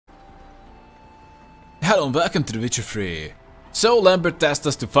Hello and welcome to The Witcher 3. So Lambert tasked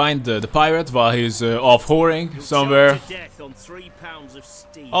us to find the pirate while he's off whoring somewhere.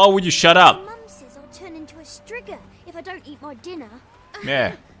 Oh, would you shut up? Mum says I'll turn into a strigger if I don't eat my dinner.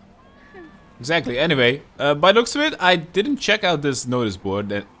 Yeah. Exactly. Anyway, by the looks of it, I didn't check out this notice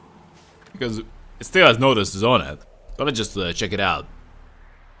board because it still has notices on it. So let's just check it out.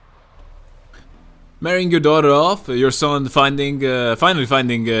 Marrying your daughter off, your son finally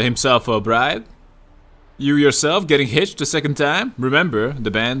finding himself a bride. You yourself getting hitched a second time? Remember,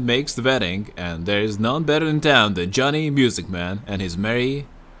 the band makes the wedding, and there is none better in town than Johnny Music Man and his merry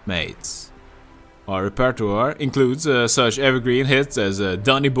mates. Our repertoire includes such evergreen hits as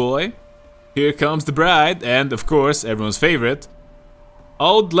Donny Boy, Here Comes the Bride, and of course everyone's favorite,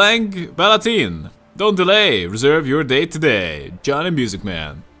 Auld Lang Ballantine. Don't delay, reserve your date today. Johnny Music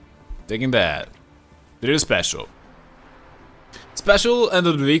Man. Taking that. It is special. Special end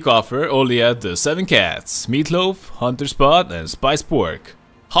of the week offer only at the 7 Cats, Meatloaf, Hunter Spot and Spiced Pork.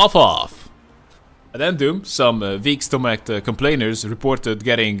 Half off. Addendum, some weak-stomached complainers reported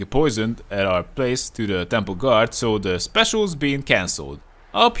getting poisoned at our place to the temple guard, so the special's being cancelled.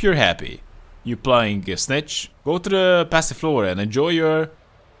 Hope you're happy. You plying snitch, go to the Passiflora and enjoy your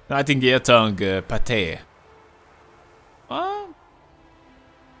nightingale tongue pate. What?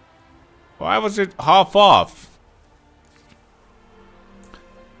 Why was it half off?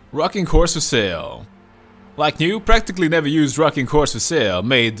 Rocking horse for sale. Like new, practically never used rocking horse for sale,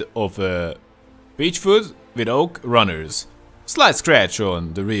 made of beechwood with oak runners. Slight scratch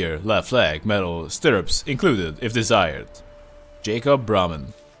on the rear left leg, metal stirrups included if desired. Jacob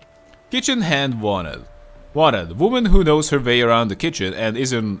Brahman. Kitchen hand wanted. Wanted, woman who knows her way around the kitchen and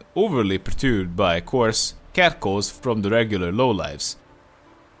isn't overly perturbed by coarse catcalls from the regular lowlifes.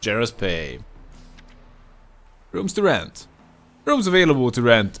 Generous pay. Rooms to rent. Rooms available to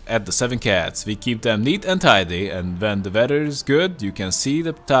rent at the 7 Cats. We keep them neat and tidy, and when the weather is good, you can see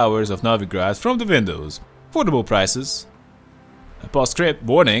the towers of Novigrad from the windows. Affordable prices. A postscript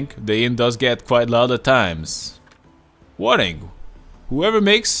warning: the inn does get quite loud at times. Warning: whoever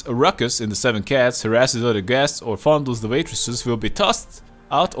makes a ruckus in the 7 Cats, harasses other guests, or fondles the waitresses will be tossed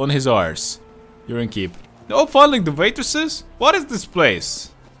out on his arse. You're in keep. No fondling the waitresses? What is this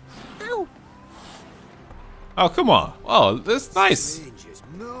place? Ow! Oh, come on. Oh, that's nice. Strangers,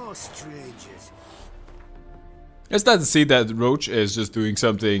 no strangers. It's nice to see that Roach is just doing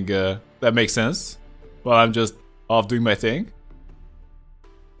something that makes sense while I'm just off doing my thing.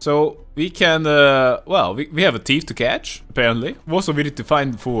 So we can, well, we have a thief to catch, apparently. Also, we need to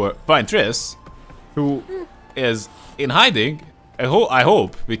find Triss, who is in hiding. I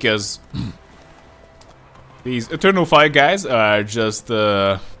hope, because these Eternal Fire guys are just,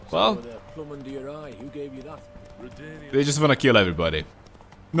 well, they just wanna kill everybody.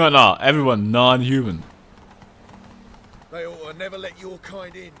 No, everyone non-human. They ought to never let your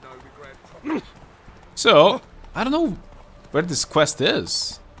kind in, no. So, I don't know where this quest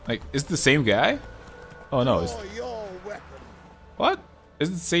is. Like, is it the same guy? Oh no, it's... Your weapon. What? Is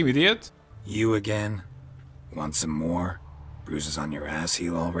it the same idiot? You again? Want some more? Bruises on your ass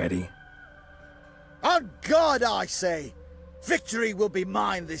heel already? On God, I say, victory will be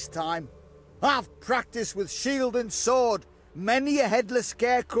mine this time. I've practiced with shield and sword, many a headless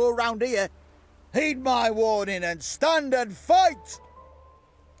scarecrow round here. Heed my warning and stand and fight!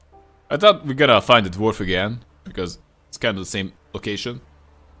 I thought we gotta find the dwarf again, because it's kind of the same location.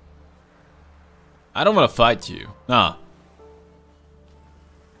 I don't wanna fight you. Nah.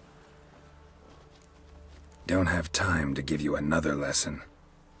 Don't have time to give you another lesson.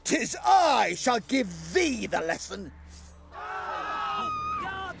 'Tis I shall give thee the lesson.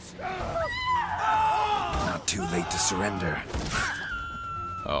 Not too late to surrender.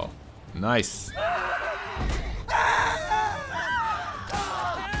 Oh, nice.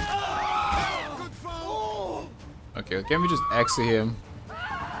 Okay, can we just exit him?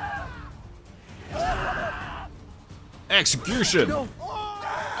 Execution!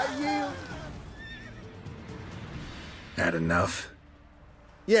 I yield. Had enough?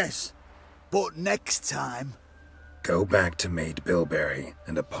 Yes, but next time. Go back to Maid Bilberry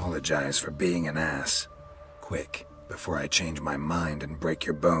and apologize for being an ass. Quick, before I change my mind and break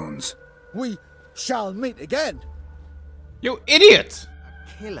your bones. We shall meet again. You idiot!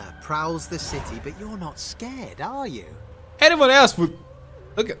 Killer prowls the city, but you're not scared, are you? Anyone else would...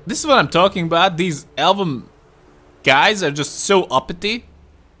 Look, this is what I'm talking about. These elven guys are just so uppity,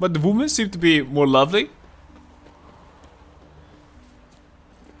 but the women seem to be more lovely.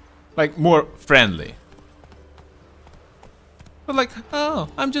 Like, more friendly. But like, oh,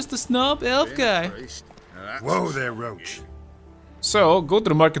 I'm just a snob elf guy. Whoa there, Roach. So, go to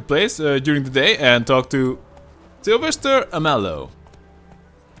the marketplace during the day and talk to Sylvester Amello.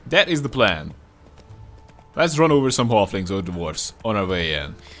 That is the plan. Let's run over some halflings or dwarves on our way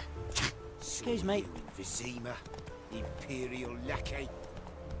in. Excuse me. Vizima, Imperial lackey.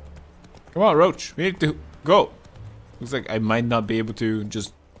 Come on, Roach. We need to go. Looks like I might not be able to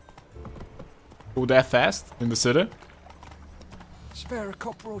just go that fast in the city. Spare a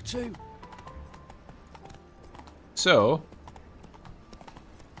copper or two. So,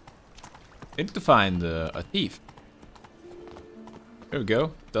 I need to find a thief. There we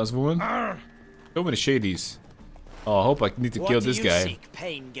go. Dance woman. So many shadies. Oh, I hope I need to kill this guy. Seek,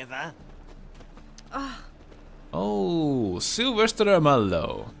 pain giver? Oh, Sylvester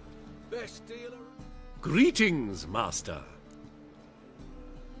Amello. Greetings, master.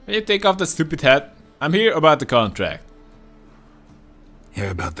 Can you take off that stupid hat? I'm here about the contract.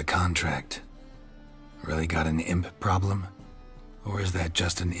 Hear about the contract? Really got an imp problem? Or is that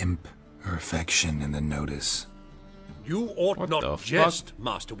just an imp or affection in the notice? You ought What the not fuck? jest,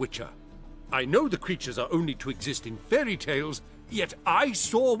 Master Witcher. I know the creatures are only to exist in fairy tales, yet I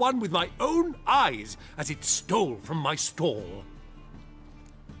saw one with my own eyes as it stole from my stall.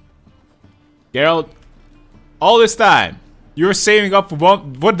 Geralt, all this time, you were saving up for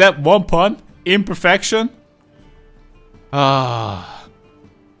one pun? Imperfection? Ah.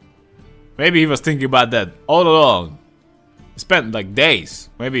 Maybe he was thinking about that all along. He spent like days,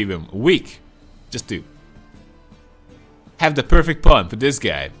 maybe even a week, just to have the perfect pun for this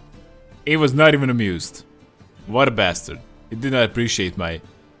guy. He was not even amused. What a bastard. He did not appreciate my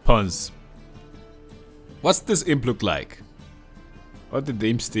puns. What's this imp look like? What did the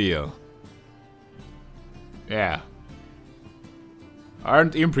imp steal? Yeah.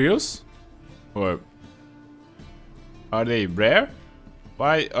 Aren't imp reals? Or are they rare?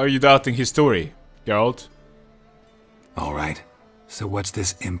 Why are you doubting his story, Geralt? Alright, so what's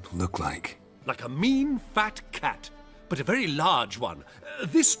this imp look like? Like a mean, fat cat, but a very large one.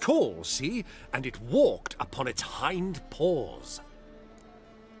 This tall, see? And it walked upon its hind paws.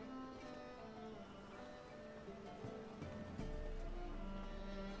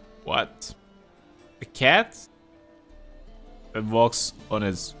 What? A cat that walks on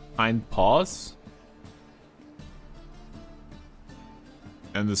its hind paws?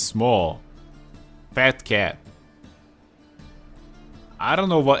 And a small, fat cat. I don't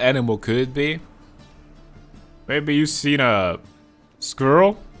know what animal could it be. Maybe you've seen a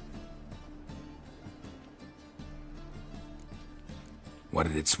squirrel? What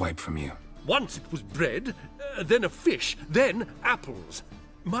did it swipe from you? Once it was bread, then a fish, then apples.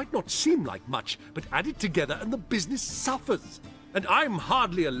 Might not seem like much, but add it together and the business suffers. And I'm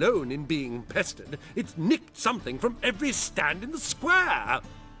hardly alone in being pestered. It's nicked something from every stand in the square.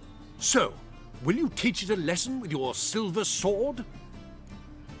 So, will you teach it a lesson with your silver sword?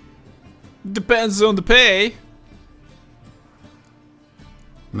 Depends on the pay.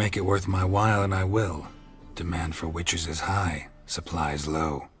 Make it worth my while and I will. Demand for witchers is high, supplies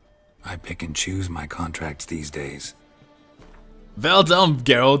low. I pick and choose my contracts these days. Well done,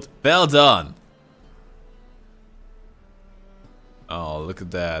 Geralt. Well done. Oh, look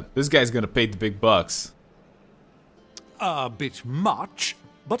at that. This guy's gonna pay the big bucks. A bit much,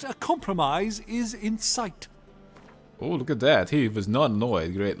 but a compromise is in sight. Oh, look at that. He was not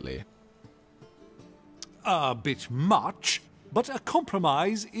annoyed greatly. A bit much, but a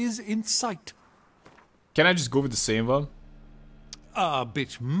compromise is in sight. Can I just go with the same one? A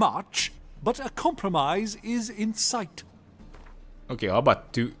bit much, but a compromise is in sight. Okay, how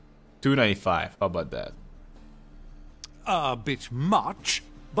about 295? How about that? A bit much,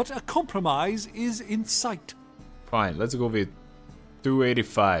 but a compromise is in sight. Fine, let's go with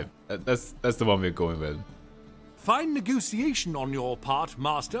 285. That's the one we're going with. Fine negotiation on your part,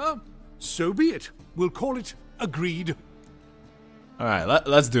 master. So be it. We'll call it agreed. Alright,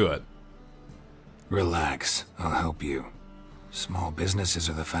 let's do it. Relax, I'll help you. Small businesses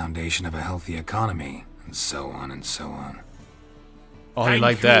are the foundation of a healthy economy, and so on and so on. Oh, you Thank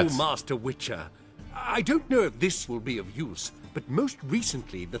like that? Master Witcher. I don't know if this will be of use, but most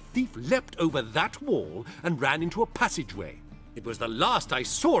recently the thief leapt over that wall and ran into a passageway. It was the last I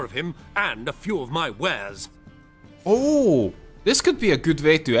saw of him and a few of my wares. Oh, this could be a good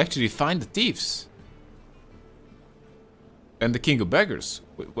way to actually find the thieves. And the king of beggars.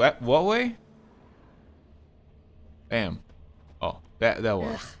 Wait, what way? Damn. Oh, that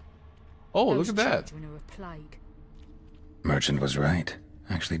one. Oh, look at that. Children are a plague. Merchant was right.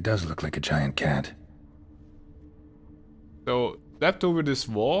 Actually does look like a giant cat. So, leapt over this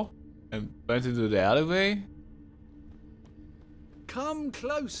wall and went into the alleyway. Come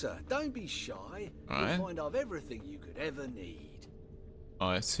closer. Don't be shy. Alright. You'll find I've everything you could ever need.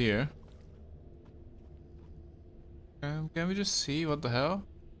 Oh, it's here. Can we just see what the hell?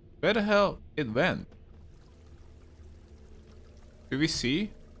 Where the hell it went? Do we see?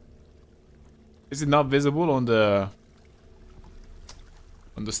 Is it not visible on the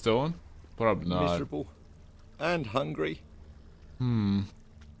stone? Probably not. Miserable and hungry.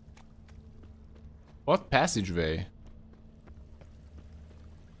 What passageway?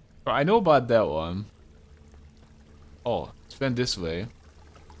 Oh, I know about that one. Oh, it's went this way.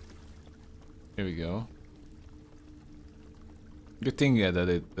 Here we go. Good thing that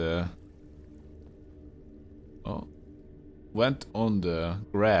it went on the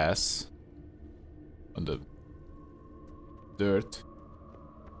grass, on the dirt.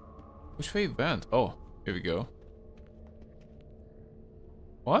 Which way it went? Oh, here we go.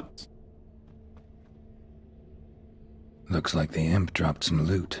 What? Looks like the imp dropped some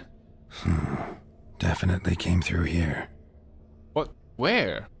loot. Definitely came through here. What?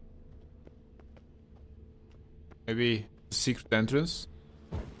 Where? Maybe the secret entrance?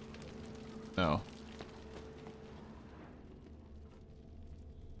 No.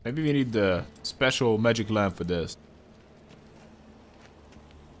 Maybe we need the special magic lamp for this.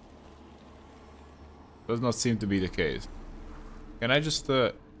 Does not seem to be the case. Can I just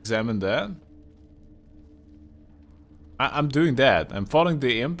examine that? I'm doing that. I'm following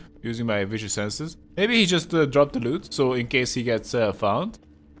the imp using my visual senses. Maybe he just dropped the loot, so in case he gets found.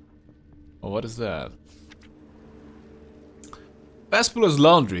 Oh, what is that? Vesper's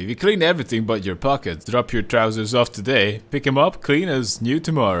laundry. We clean everything but your pockets. Drop your trousers off today. Pick them up, clean as new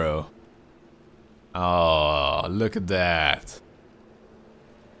tomorrow. Oh, look at that.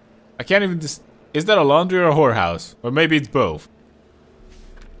 I can't even is that a laundry or a whorehouse? Or maybe it's both.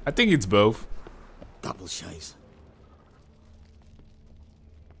 I think it's both. Double chase.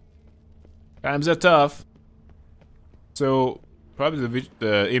 Times are tough. So, probably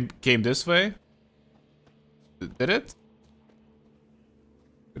the imp came this way? Did it?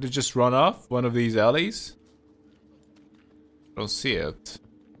 Did it just run off one of these alleys? I don't see it.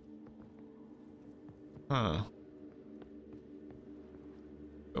 Huh.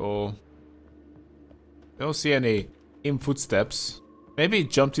 Oh. Don't see any imp footsteps. Maybe it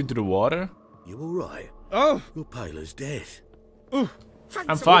jumped into the water? You alright? Oh, Your pale as death.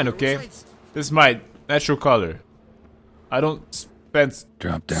 I'm fine, okay? This is my natural color. I don't spend...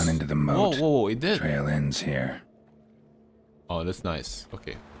 Drop down into the moat. Whoa, it did. Trail ends here. Oh, that's nice.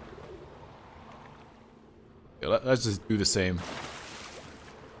 Okay. Yeah, let's just do the same.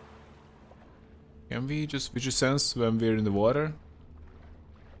 Can we just visual sense when we're in the water?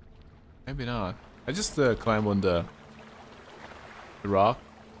 Maybe not. I just climb on the rock.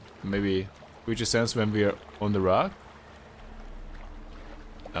 Maybe visual sense when we're on the rock.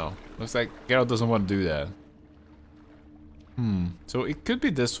 No, looks like Geralt doesn't want to do that. So it could be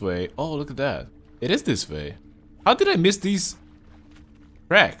this way. Oh, look at that. It is this way. How did I miss these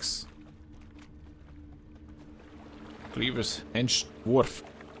tracks? Cleaver's Hench Dwarf.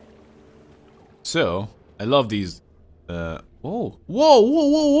 So, I love these.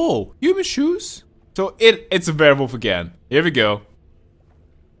 Whoa. Human shoes? So it's a werewolf again. Here we go.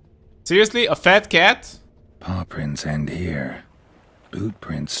 Seriously? A fat cat? Paw prints end here. Boot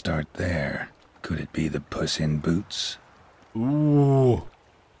prints start there. Could it be the Puss in Boots? Ooh.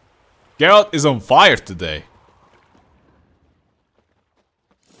 Geralt is on fire today.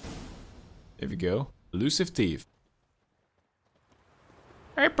 Here we go. Elusive thief.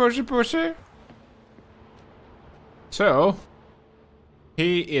 Hey, pussy. So,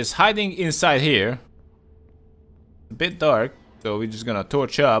 he is hiding inside here. A bit dark, so we're just gonna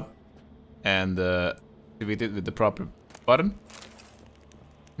torch up and activate it with the proper button.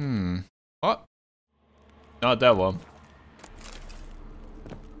 What? Not that one.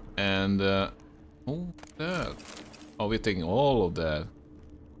 And oh, that. Oh, we're taking all of that.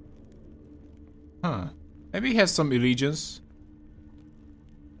 Huh? Maybe he has some allegiance.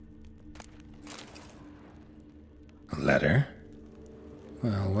 A letter?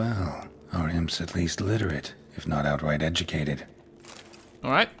 Well. Our imp's at least literate, if not outright educated.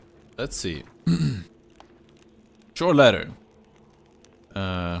 Alright, let's see. Short letter.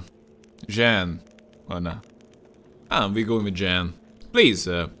 Jan. Oh no. We're going with Jan. Please,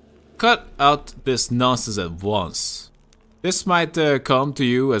 cut out this nonsense at once. This might come to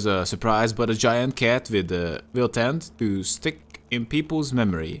you as a surprise, but a giant cat will tend to stick in people's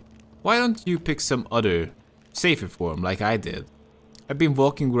memory. Why don't you pick some other, safer form like I did? I've been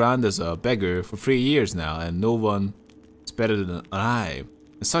walking around as a beggar for 3 years now, and no one is better than I.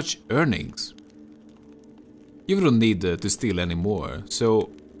 And such earnings. You don't need to steal anymore,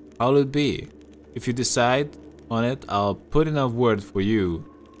 so how'll it be? If you decide on it, I'll put in a word for you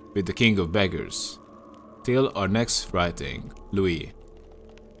with the King of Beggars. Till our next writing, Louis.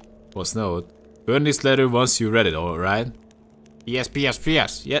 Post note. Burn this letter once you read it, alright? Yes, P.S.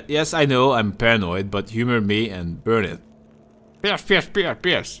 P.S. Yes, I know I'm paranoid, but humor me and burn it. P.S. P.S. P.S.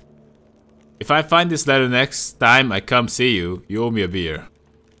 P.S. If I find this letter next time I come see you, you owe me a beer.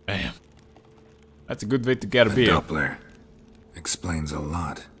 Damn. That's a good way to get a beer. Doppler explains a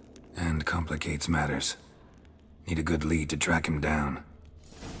lot and complicates matters. Need a good lead to track him down.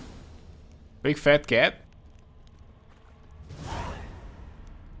 Big fat cat?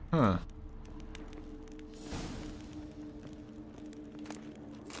 Huh.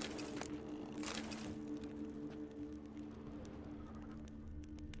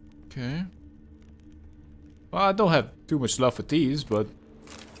 Okay. Well, I don't have too much love for thieves, but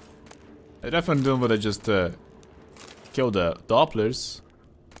I definitely don't want to just kill the Dopplers.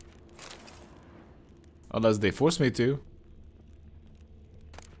 Unless they force me to.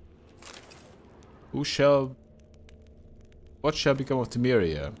 What shall become of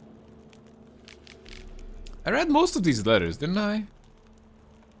Temeria? I read most of these letters, didn't I?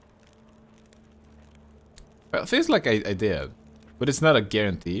 Well, it feels like I did, but it's not a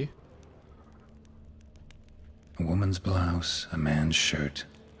guarantee. A woman's blouse, a man's shirt,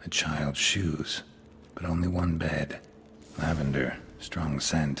 a child's shoes, but only one bed. Lavender, strong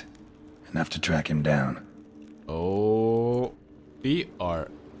scent, enough to track him down. Oh, we are.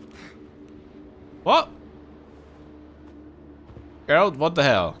 What? Geralt, what the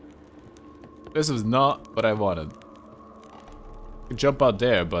hell? This was not what I wanted. I could jump out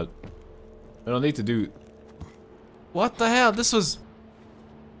there, but I don't need to do. What the hell? This was.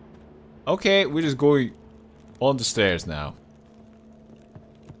 Okay, we're just going on the stairs now.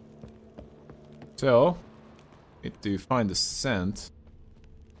 So, need to find the scent.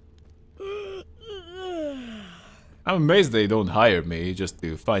 I'm amazed they don't hire me just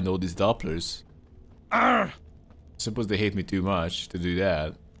to find all these Dopplers. I suppose they hate me too much to do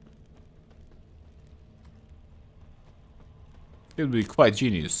that. It would be quite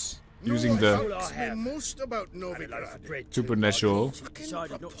genius using the supernatural.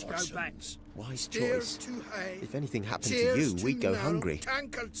 Wise choice. If anything happened to you, we'd go hungry.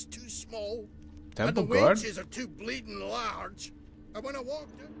 Temple guard?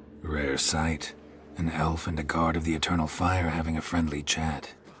 Rare sight. An elf and a guard of the Eternal Fire having a friendly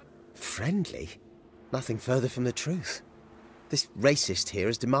chat. Friendly? Nothing further from the truth. This racist here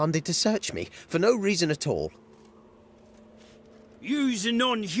has demanded to search me, for no reason at all. You's a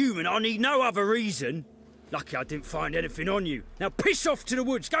non-human, I need no other reason. Lucky I didn't find anything on you. Now piss off to the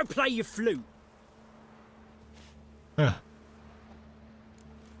woods, go play your flute. Huh.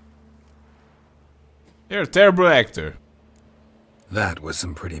 You're a terrible actor. That was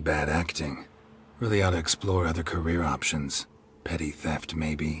some pretty bad acting. Really ought to explore other career options. Petty theft,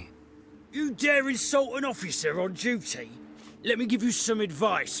 maybe. You dare insult an officer on duty? Let me give you some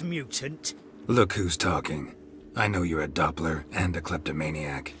advice, mutant. Look who's talking. I know you're a Doppler and a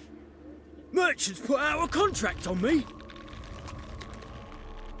kleptomaniac. Merchants put out a contract on me.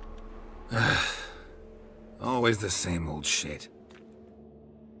 Always the same old shit.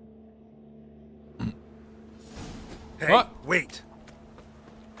 Hey, What? wait.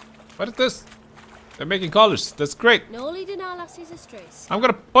 What is this? They're making collars. That's great. No leading our lassies astray. I'm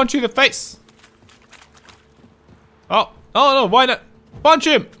gonna punch you in the face. Oh, no, why not? Punch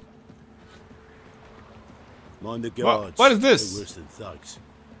him! Mind the guards. What is this? They're worse than thugs.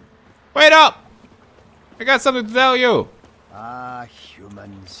 Wait up! I got something to tell you. Ah,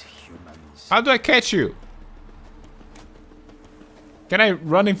 humans. How do I catch you? Can I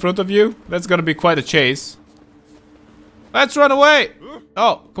run in front of you? That's gonna be quite a chase. Let's run away!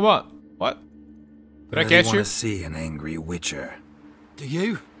 Oh, come on. What? Did I catch you? Want to see an angry witcher? Do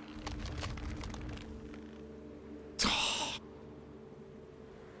you?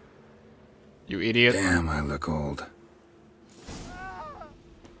 You idiot. Damn, I look old.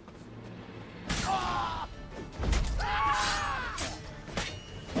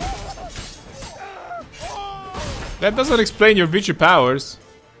 That doesn't explain your Witcher powers.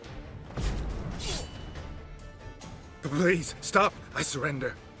 Please, stop. I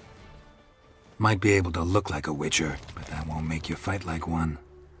surrender. Might be able to look like a witcher, but that won't make you fight like one.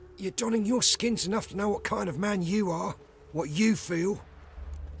 You're donning your skins enough to know what kind of man you are, what you feel.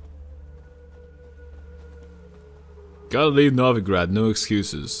 Gotta leave Novigrad, no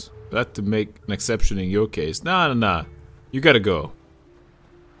excuses. Got to make an exception in your case. Nah. You gotta go.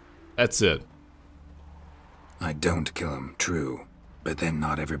 That's it. I don't kill him, true. But then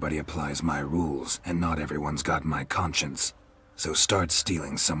not everybody applies my rules, and not everyone's got my conscience. So start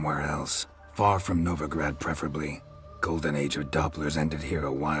stealing somewhere else. Far from Novigrad, preferably. Golden age of Dopplers ended here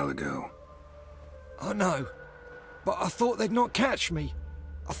a while ago. I know, but I thought they'd not catch me.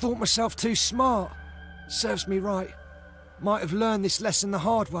 I thought myself too smart. Serves me right. Might have learned this lesson the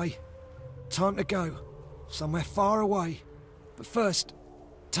hard way. Time to go. Somewhere far away. But first,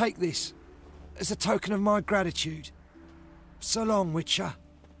 take this. As a token of my gratitude. So long, Witcher.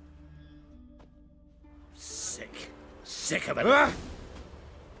 Sick. Sick of it.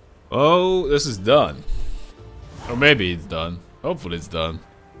 Oh, this is done. Or maybe it's done. Hopefully it's done.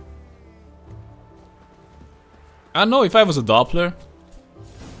 I don't know, if I was a Doppler,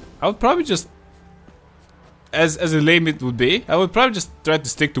 I would probably just, as a lame it would be, I would probably just try to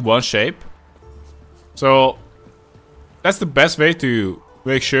stick to one shape. So that's the best way to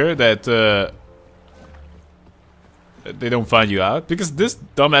make sure that they don't find you out. Because this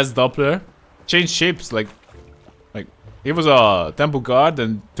dumbass Doppler changed shapes, like he was a temple guard,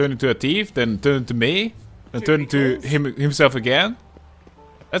 then turned into a thief, then turned into me, then turned into himself again.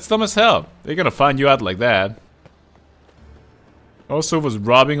 That's dumb as hell. They're gonna find you out like that. Also was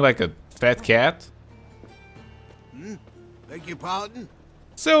robbing like a fat cat. Beg your pardon?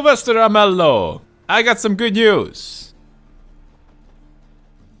 Sylvester Amello, I got some good news.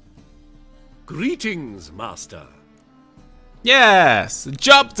 Greetings, Master. Yes,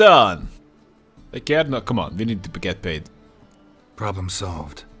 job done. They cared? No, come on, we need to get paid. Problem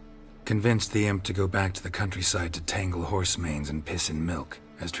solved. Convinced the imp to go back to the countryside to tangle horse manes and piss in milk,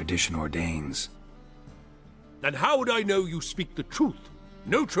 as tradition ordains. And how would I know you speak the truth?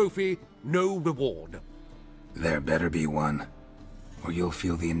 No trophy, no reward. There better be one, or you'll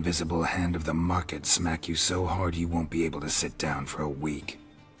feel the invisible hand of the market smack you so hard you won't be able to sit down for a week.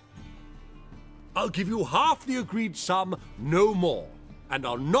 I'll give you half the agreed sum, no more. And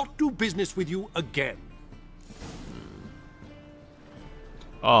I'll not do business with you again.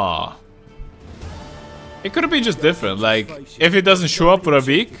 Ah, it could have been just different. Like, if it doesn't show up for a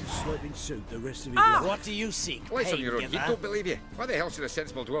week. What do you seek? Place on your own. You don't believe you. Why the hell should a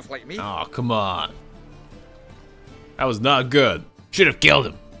sensible dwarf like me? Oh, come on. That was not good. Should have killed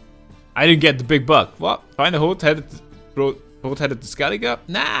him. I didn't get the big buck. What? Find a hoat headed to Skellige?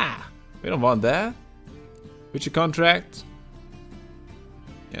 Nah, we don't want that. Witcher contract.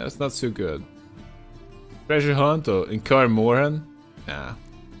 Yeah, that's not so good. Treasure hunt or incur Moorhen? Nah.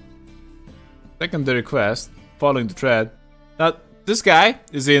 Secondary quest, following the thread. Now, this guy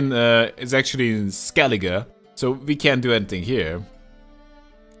is actually in Skellige, so we can't do anything here.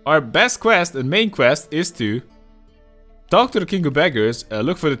 Our best quest and main quest is to talk to the King of Beggars,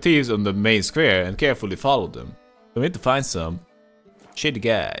 look for the thieves on the main square, and carefully follow them. So we need to find some shady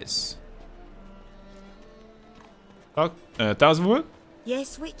guys. Talk, Townswood?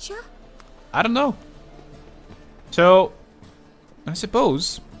 Yes, Witcher? I don't know. So, I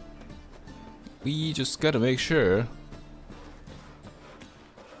suppose we just gotta make sure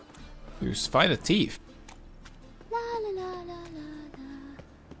to find a thief. La la la la la la.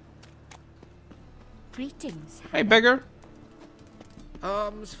 Greetings. Hey, beggar.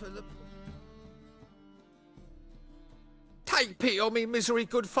 Arms for the... Take pity on me, misery,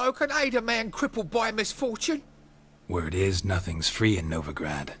 good folk, and aid a man crippled by misfortune. Word is, nothing's free in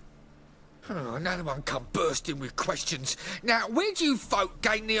Novigrad. Oh, no one come bursting with questions. Now, where do you folk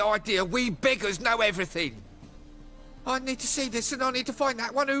gain the idea we beggars know everything? I need to see this and I need to find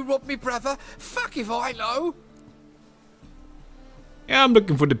that one who robbed me brother. Fuck if I know. Yeah, I'm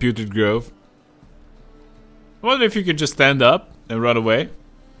looking for the Putrid Grove. I wonder if you could just stand up and run away.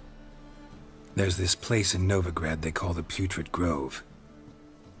 There's this place in Novigrad they call the Putrid Grove.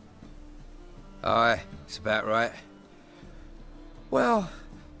 Aye, it's about right. Well,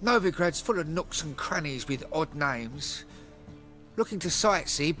 Novigrad's full of nooks and crannies with odd names. Looking to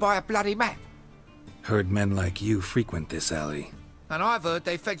sightsee, buy a bloody map. Heard men like you frequent this alley. And I've heard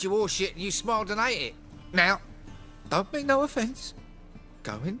they fed you all shit and you smiled and ate it. Now, don't mean no offence.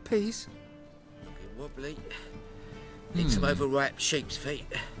 Go in peace. Looking wobbly. Need some overripe sheep's feet.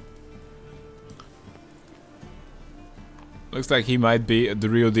 Looks like he might be the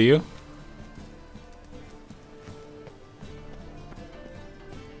real deal.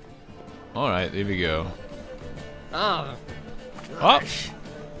 Alright, here we go. Oh. Oh!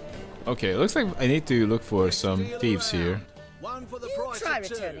 Okay, looks like I need to look for some thieves here. You try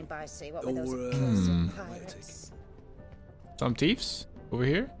returning by sea, what with those pirates. Some thieves? Over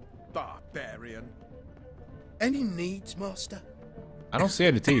here? Barbarian. Any needs, master? I don't see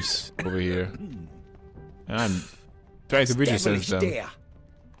any thieves over here. And I'm trying to visually sense them.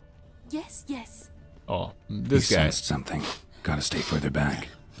 Yes, yes. Oh, this You guy. sensed something. Gotta stay further back.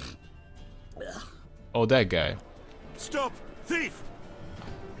 Oh, that guy. Stop! Thief!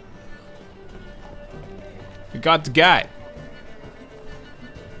 We got the guy.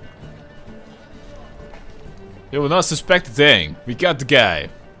 They will not suspect a thing. We got the guy.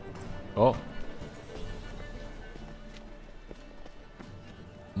 Oh.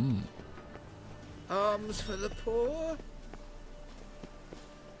 Arms for the poor.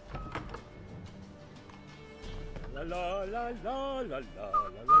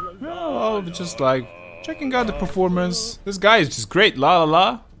 Oh, just like checking out the performance. This guy is just great. La la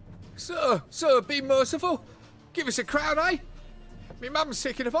la. Sir, be merciful. Give us a crown, eh? Me mum's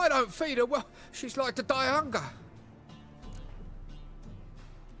sick, and if I don't feed her, well, she's like to die of hunger.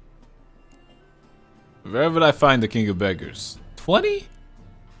 Where will I find the king of beggars? 20?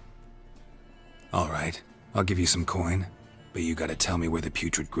 Alright, I'll give you some coin, but you gotta tell me where the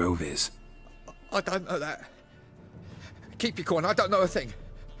putrid grove is. I don't know that. Keep your coin, I don't know a thing.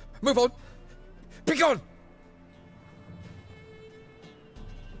 Move on. Be gone!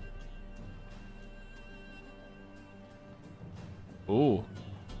 Ooh.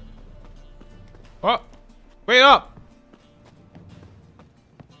 What? Wait up!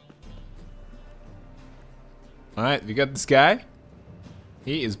 Alright, we got this guy.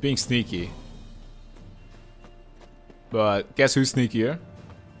 He is being sneaky. But guess who's sneakier?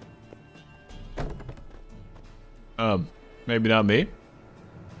 Maybe not me.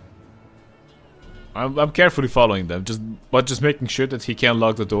 I'm carefully following them, just making sure that he can't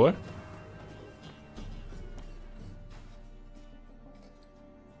lock the door.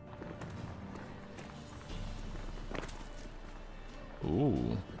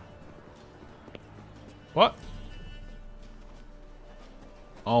 Ooh. What?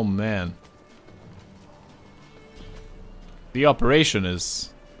 Oh man. The operation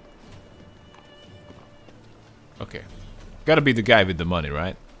is... Okay. Gotta be the guy with the money,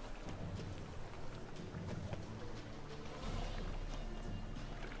 right?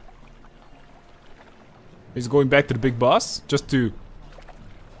 He's going back to the big boss just to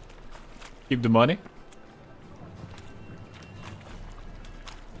keep the money.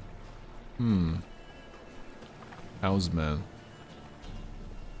 Houseman.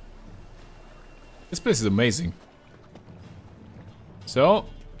 This place is amazing. So,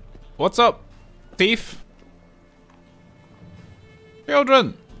 what's up, thief?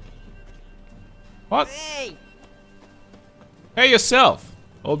 Children! What? Hey! Hey yourself!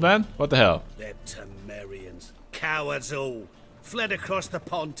 Old man, what the hell? They're Temerians. Cowards all. Fled across the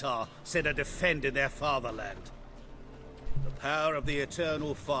Pontar, said to defend their fatherland. The power of the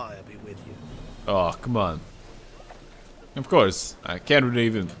eternal fire be with you. Oh, come on. Of course, I can't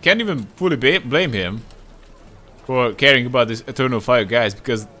even fully blame him for caring about this eternal fire guys,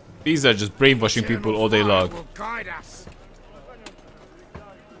 because these are just brainwashing people all day long.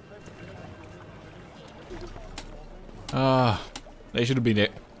 They should have been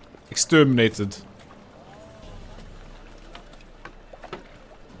exterminated.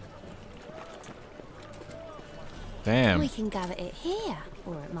 Damn. We can go at it here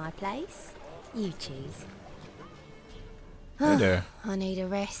or at my place. You choose. Hey there. I need a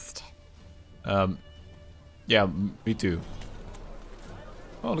rest. Yeah, me too.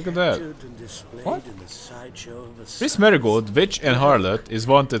 Oh, look at that. What? This Marigold, witch and harlot, is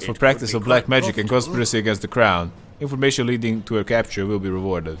wanted for practice of black magic and conspiracy against the crown. Information leading to her capture will be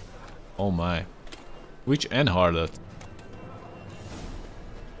rewarded. Oh my. Witch and harlot.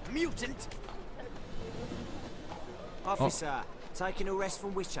 Mutant! Officer, taking a rest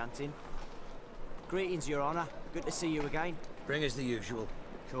from witch hunting. Greetings, Your Honour. Good to see you again. Bring us the usual.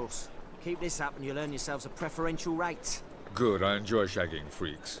 Of course. Keep this up and you'll earn yourselves a preferential rate. Good, I enjoy shagging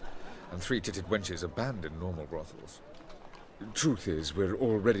freaks. And three-titted wenches abandon normal brothels. Truth is, we're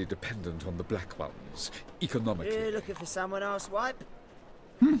already dependent on the black ones, economically. You looking for someone else, wipe?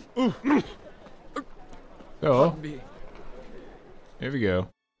 Oh. Here we go.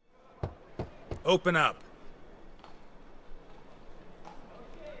 Open up.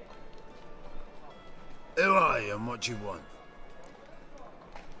 Who are you and what do you want?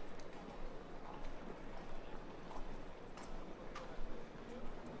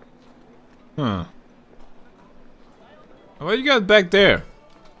 Huh. What you got back there?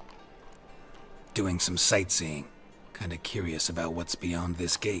 Doing some sightseeing. Kinda curious about what's beyond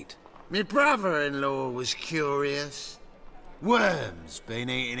this gate. My brother-in-law was curious. Worms been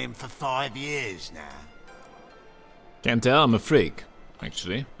eating him for 5 years now. Can't tell, I'm a freak,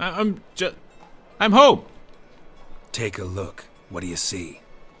 actually. I'm home! Take a look. What do you see?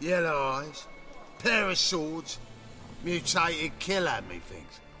 Yellow eyes, pair of swords, mutated killer,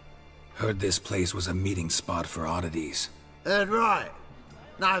 methinks. Heard this place was a meeting spot for oddities. Heard right.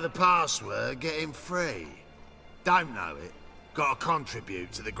 Know the password, get him free. Don't know it, gotta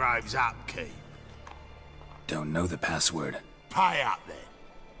contribute to the Grove's upkeep. Don't know the password. Pay up then.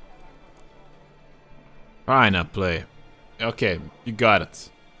 Fine, I'll play. Okay, you got it.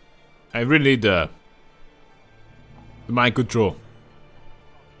 I really need the mind control.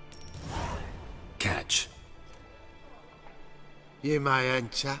 Catch. You may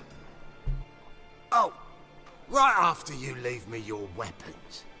enter. Oh, right after you leave me your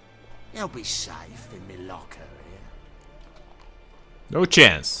weapons. They'll be safe in me locker here. No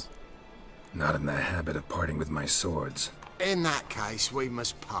chance. Not in the habit of parting with my swords. In that case, we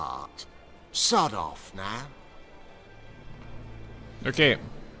must part. Sod off now. Okay.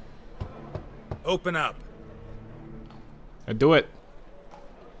 Open up. I do it.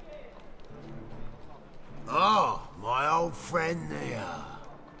 Oh, my old friend there.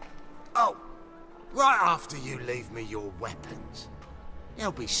 Oh, right after you leave me your weapons.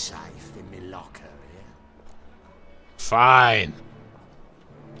 They'll be safe in me locker here. Fine.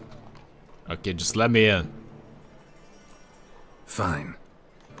 Okay, just let me in. Fine.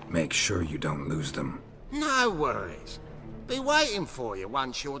 Make sure you don't lose them. No worries. Be waiting for you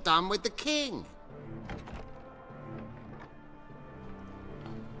once you're done with the king.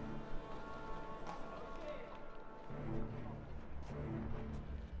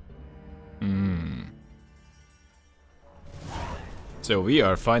 So we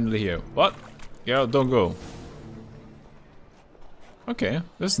are finally here. What? Yeah, don't go. Okay,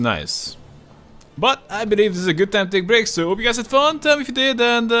 that's nice. But I believe this is a good time to take breaks, so hope you guys had fun. Tell me if you did,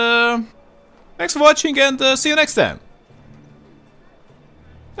 and thanks for watching, and see you next time.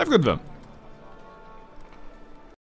 Have a good one.